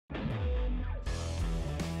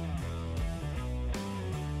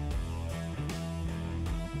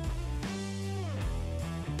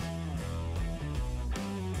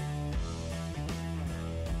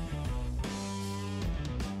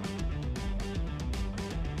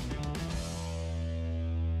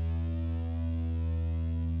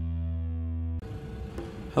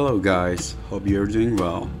Hello guys, hope you're doing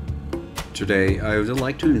well. Today I would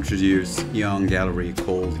like to introduce a young gallery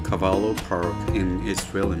called Carvalho Park in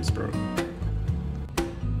East Williamsburg.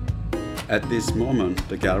 At this moment,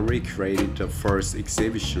 the gallery created the first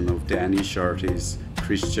exhibition of Danish artists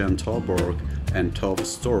Kristian Touborg and Tove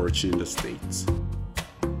Storch in the States.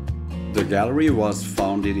 The gallery was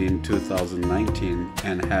founded in 2019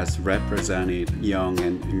 and has represented young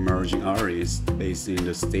and emerging artists based in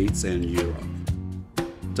the States and Europe.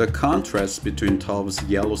 The contrast between Tove's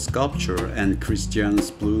yellow sculpture and Kristian's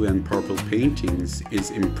blue and purple paintings is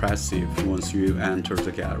impressive once you enter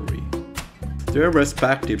the gallery. Their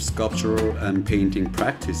respective sculptural and painting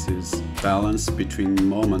practices balance between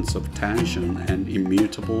moments of tension and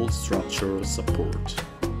immutable structural support.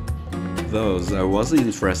 Thus, I wasn't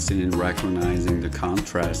interested in recognizing the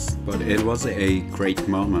contrast, but it was a great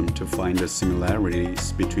moment to find the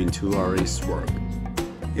similarities between two artists' work.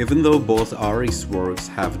 Even though both artists' works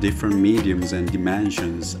have different mediums and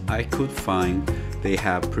dimensions, I could find they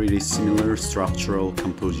have pretty similar structural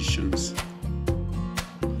compositions.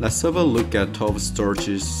 Let's have a look at Tove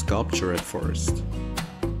Storch's sculpture at first.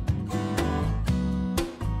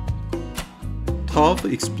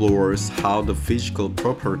 Tove explores how the physical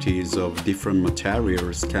properties of different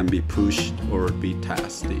materials can be pushed or be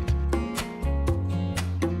tested.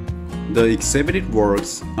 The exhibited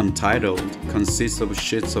works, untitled, consist of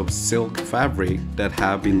sheets of silk fabric that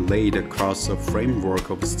have been laid across a framework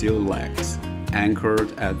of steel legs,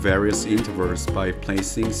 anchored at various intervals by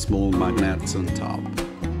placing small magnets on top.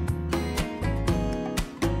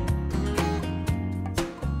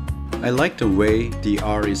 I like the way the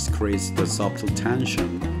artist creates the subtle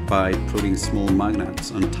tension by putting small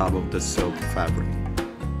magnets on top of the silk fabric.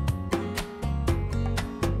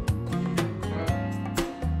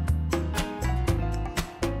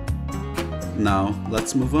 Now,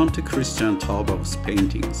 let's move on to Kristian Touborg's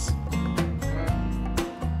paintings.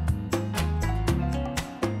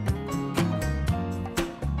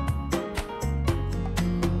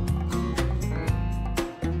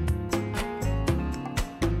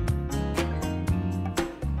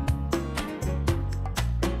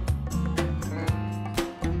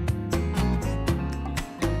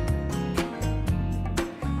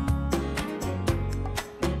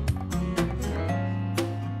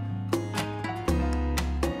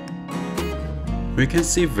 We can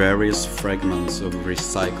see various fragments of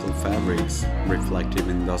recycled fabrics, reflective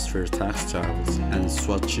industrial textiles, and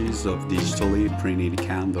swatches of digitally printed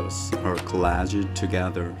canvas are collaged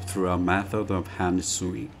together through a method of hand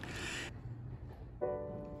sewing.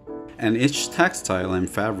 And each textile and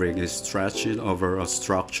fabric is stretched over a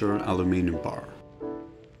structured aluminum bar.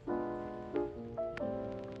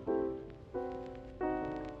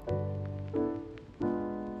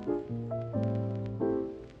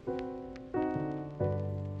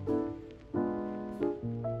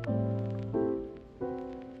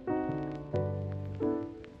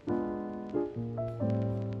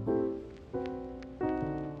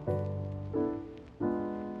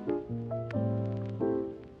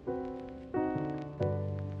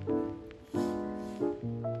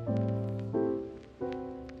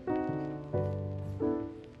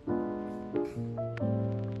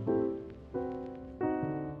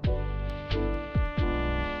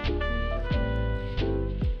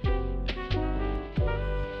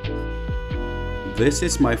 This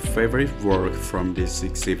is my favorite work from this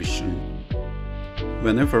exhibition.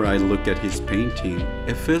 Whenever I look at his painting,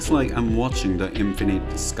 it feels like I'm watching the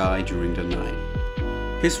infinite sky during the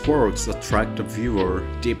night. His works attract the viewer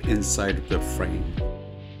deep inside the frame.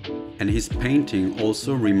 And his painting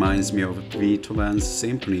also reminds me of Beethoven's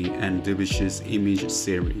Symphony and Debussy's Image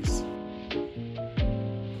series.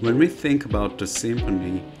 When we think about the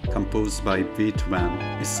symphony composed by Beethoven,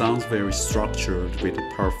 it sounds very structured with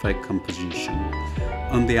a perfect composition.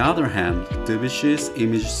 On the other hand, Debussy's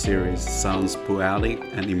Image series sounds poetic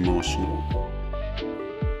and emotional.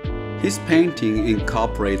 His painting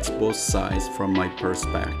incorporates both sides from my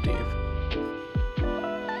perspective.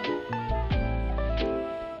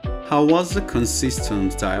 How was the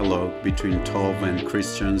consistent dialogue between Tove and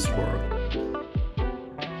Kristian's work?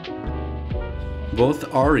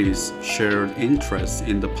 Both artists shared interest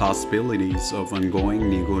in the possibilities of ongoing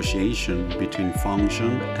negotiation between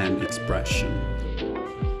function and expression.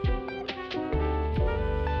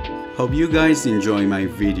 Hope you guys enjoy my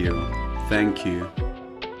video. Thank you.